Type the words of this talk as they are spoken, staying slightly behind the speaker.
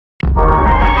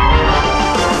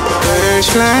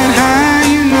flying high,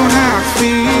 you know how I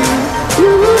feel.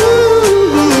 Ooh,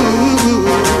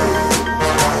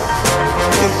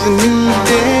 it's a new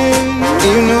day,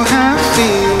 you know how I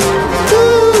feel.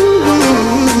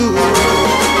 Ooh,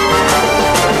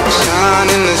 sun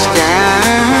in the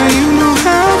sky, you know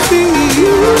how I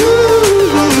feel.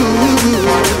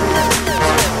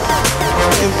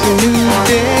 It's a new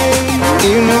day,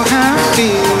 you know how I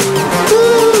feel.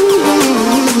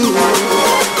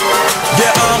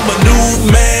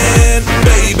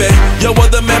 Yo,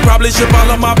 other man probably should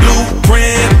follow my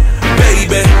blueprint,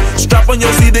 baby. Strap on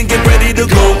your seat and get ready to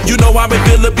go. You know I've been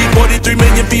feeling be 43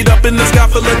 million feet up in the sky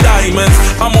full of diamonds.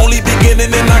 I'm only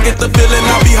beginning and I get the feeling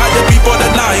I'll be higher before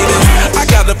the night is. I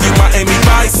got a few Miami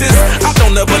vices, I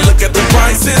don't ever look at the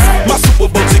prices. My Super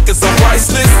Bowl tickets are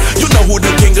priceless. You know who the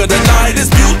king of the night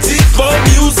is. Beauty for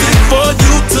music for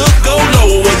you to go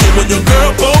lower. You and your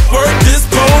girl both work this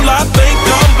pole. I think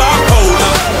I'm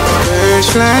bipolar.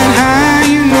 Birds flying high,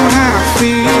 you know how I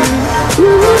feel.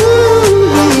 Ooh,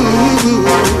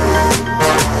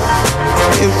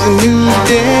 it's a new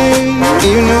day,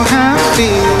 you know how I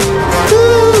feel.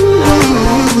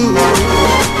 Ooh,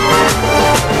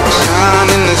 sun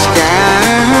in the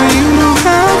sky, you know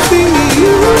how I feel.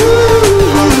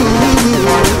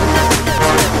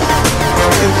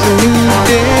 It's a new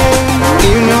day,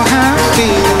 you know how I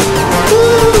feel.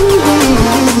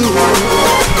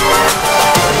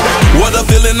 What a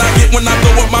feeling I get when I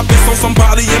throw up my fist on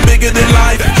somebody and bigger than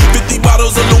life. 50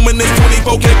 bottles of luminous,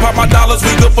 24K, pop my dollars,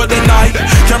 we good for the night.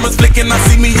 Cameras flicking, I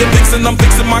see me here fixing, I'm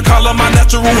fixing my collar, my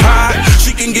natural high.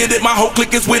 She can get it, my whole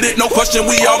clique is with it, no question,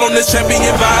 we all on this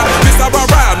champion vibe. This how I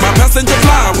ride, my passenger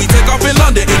fly. We take off in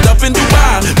London, end up in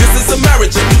Dubai. This is a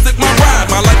marriage, and music my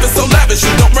ride. My life is so lavish, you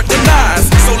don't recognize.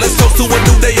 So let's toast to a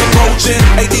new day approaching.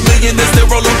 80 million is still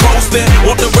roller coasting.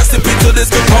 Want the recipe to this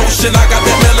commotion. I got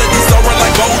that melody soaring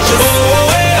like vultures.